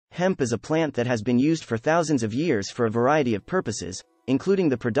Hemp is a plant that has been used for thousands of years for a variety of purposes, including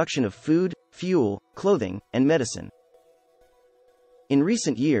the production of food, fuel, clothing, and medicine. In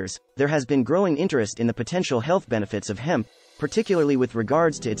recent years, there has been growing interest in the potential health benefits of hemp, particularly with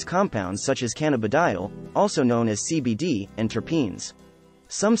regards to its compounds such as cannabidiol, also known as CBD, and terpenes.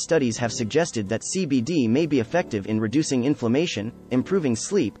 Some studies have suggested that CBD may be effective in reducing inflammation, improving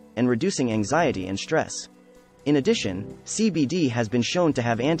sleep, and reducing anxiety and stress. In addition, CBD has been shown to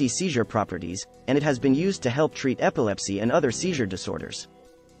have anti-seizure properties, and it has been used to help treat epilepsy and other seizure disorders.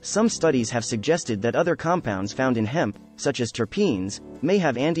 Some studies have suggested that other compounds found in hemp, such as terpenes, may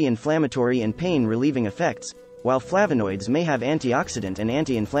have anti-inflammatory and pain-relieving effects, while flavonoids may have antioxidant and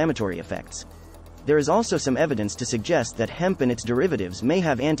anti-inflammatory effects. There is also some evidence to suggest that hemp and its derivatives may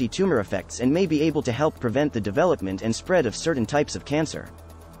have anti-tumor effects and may be able to help prevent the development and spread of certain types of cancer.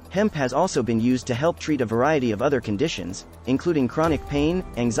 Hemp has also been used to help treat a variety of other conditions, including chronic pain,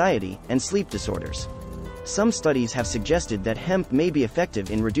 anxiety, and sleep disorders. Some studies have suggested that hemp may be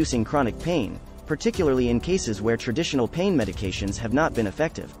effective in reducing chronic pain, particularly in cases where traditional pain medications have not been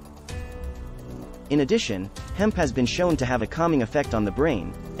effective. In addition, hemp has been shown to have a calming effect on the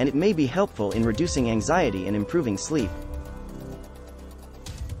brain, and it may be helpful in reducing anxiety and improving sleep.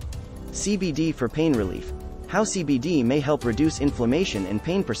 CBD for pain relief. How CBD may help reduce inflammation and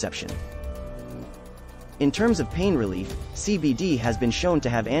pain perception. In terms of pain relief, CBD has been shown to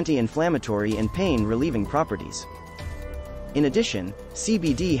have anti-inflammatory and pain-relieving properties. In addition,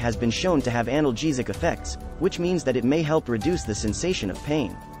 CBD has been shown to have analgesic effects, which means that it may help reduce the sensation of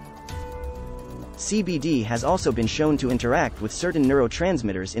pain. CBD has also been shown to interact with certain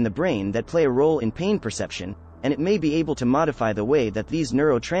neurotransmitters in the brain that play a role in pain perception, and it may be able to modify the way that these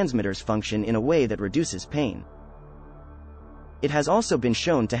neurotransmitters function in a way that reduces pain. It has also been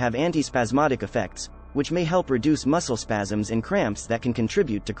shown to have antispasmodic effects, which may help reduce muscle spasms and cramps that can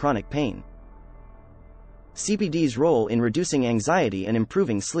contribute to chronic pain. CBD's role in reducing anxiety and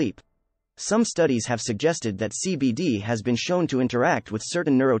improving sleep. Some studies have suggested that CBD has been shown to interact with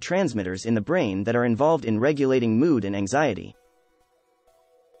certain neurotransmitters in the brain that are involved in regulating mood and anxiety.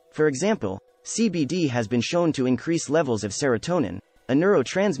 For example, CBD has been shown to increase levels of serotonin, a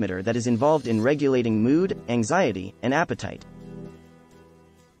neurotransmitter that is involved in regulating mood, anxiety, and appetite.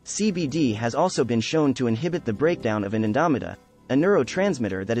 CBD has also been shown to inhibit the breakdown of anandamida, a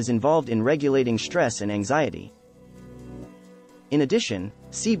neurotransmitter that is involved in regulating stress and anxiety. In addition,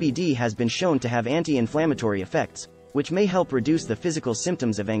 CBD has been shown to have anti-inflammatory effects, which may help reduce the physical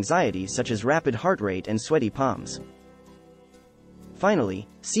symptoms of anxiety such as rapid heart rate and sweaty palms. Finally,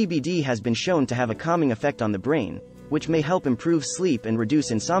 CBD has been shown to have a calming effect on the brain, which may help improve sleep and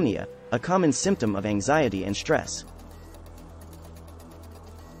reduce insomnia, a common symptom of anxiety and stress.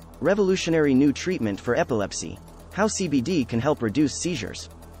 Revolutionary new treatment for epilepsy. How CBD can help reduce seizures.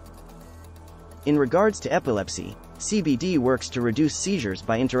 In regards to epilepsy, CBD works to reduce seizures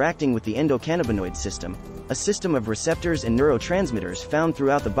by interacting with the endocannabinoid system, a system of receptors and neurotransmitters found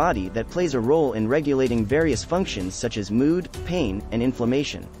throughout the body that plays a role in regulating various functions such as mood, pain, and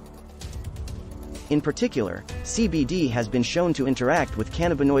inflammation. In particular, CBD has been shown to interact with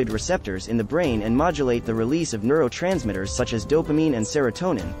cannabinoid receptors in the brain and modulate the release of neurotransmitters such as dopamine and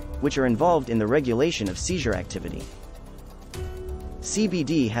serotonin, which are involved in the regulation of seizure activity.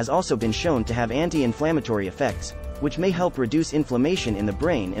 CBD has also been shown to have anti-inflammatory effects, which may help reduce inflammation in the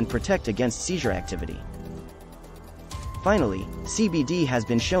brain and protect against seizure activity. Finally, CBD has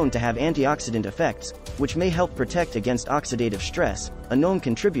been shown to have antioxidant effects, which may help protect against oxidative stress, a known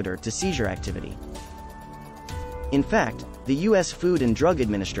contributor to seizure activity. In fact, the U.S. Food and Drug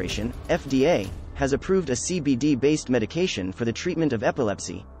Administration, FDA, has approved a CBD-based medication for the treatment of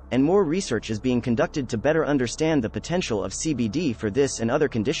epilepsy, and more research is being conducted to better understand the potential of CBD for this and other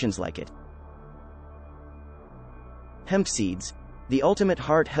conditions like it. Hemp seeds, the ultimate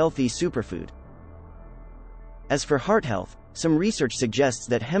heart-healthy superfood. As for heart health, some research suggests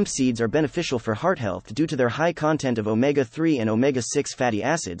that hemp seeds are beneficial for heart health due to their high content of omega-3 and omega-6 fatty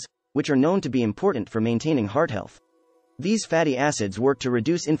acids, which are known to be important for maintaining heart health. These fatty acids work to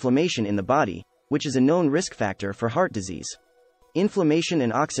reduce inflammation in the body, which is a known risk factor for heart disease. Inflammation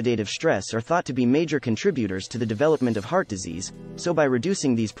and oxidative stress are thought to be major contributors to the development of heart disease, so by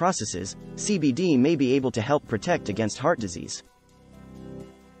reducing these processes, CBD may be able to help protect against heart disease.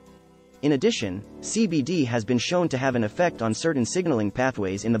 In addition, CBD has been shown to have an effect on certain signaling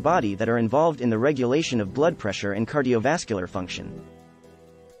pathways in the body that are involved in the regulation of blood pressure and cardiovascular function.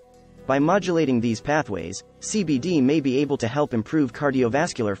 By modulating these pathways, CBD may be able to help improve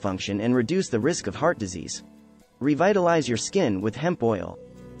cardiovascular function and reduce the risk of heart disease. Revitalize your skin with hemp oil.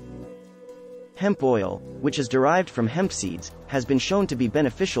 Hemp oil, which is derived from hemp seeds, has been shown to be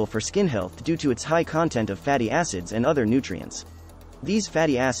beneficial for skin health due to its high content of fatty acids and other nutrients. These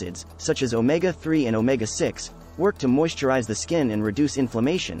fatty acids, such as omega-3 and omega-6, work to moisturize the skin and reduce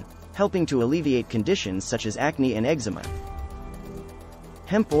inflammation, helping to alleviate conditions such as acne and eczema.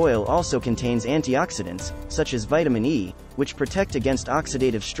 Hemp oil also contains antioxidants, such as vitamin E, which protect against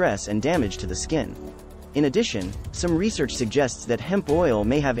oxidative stress and damage to the skin. In addition, some research suggests that hemp oil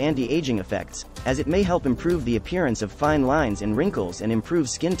may have anti-aging effects, as it may help improve the appearance of fine lines and wrinkles and improve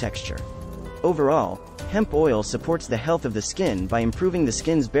skin texture. Overall, hemp oil supports the health of the skin by improving the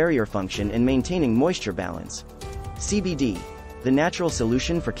skin's barrier function and maintaining moisture balance. CBD, the natural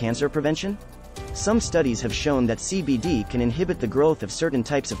solution for cancer prevention? Some studies have shown that CBD can inhibit the growth of certain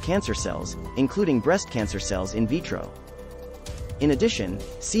types of cancer cells, including breast cancer cells in vitro. In addition,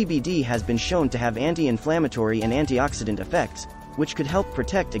 CBD has been shown to have anti-inflammatory and antioxidant effects, which could help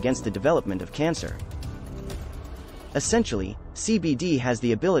protect against the development of cancer. Essentially, CBD has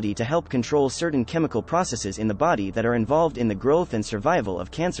the ability to help control certain chemical processes in the body that are involved in the growth and survival of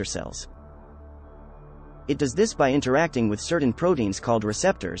cancer cells. It does this by interacting with certain proteins called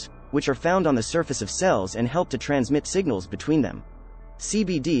receptors, which are found on the surface of cells and help to transmit signals between them.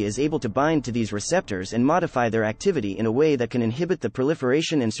 CBD is able to bind to these receptors and modify their activity in a way that can inhibit the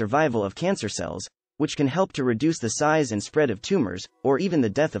proliferation and survival of cancer cells, which can help to reduce the size and spread of tumors, or even the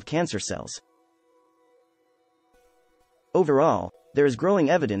death of cancer cells. Overall, there is growing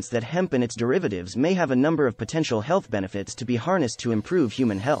evidence that hemp and its derivatives may have a number of potential health benefits to be harnessed to improve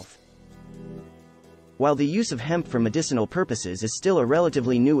human health. While the use of hemp for medicinal purposes is still a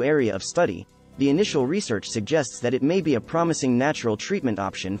relatively new area of study, the initial research suggests that it may be a promising natural treatment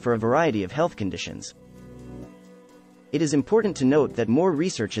option for a variety of health conditions. It is important to note that more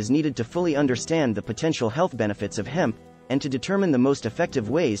research is needed to fully understand the potential health benefits of hemp, and to determine the most effective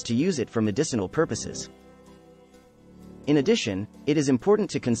ways to use it for medicinal purposes. In addition, it is important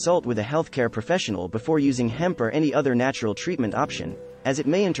to consult with a healthcare professional before using hemp or any other natural treatment option, as it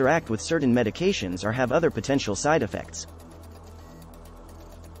may interact with certain medications or have other potential side effects.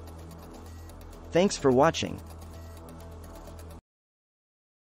 Thanks for watching.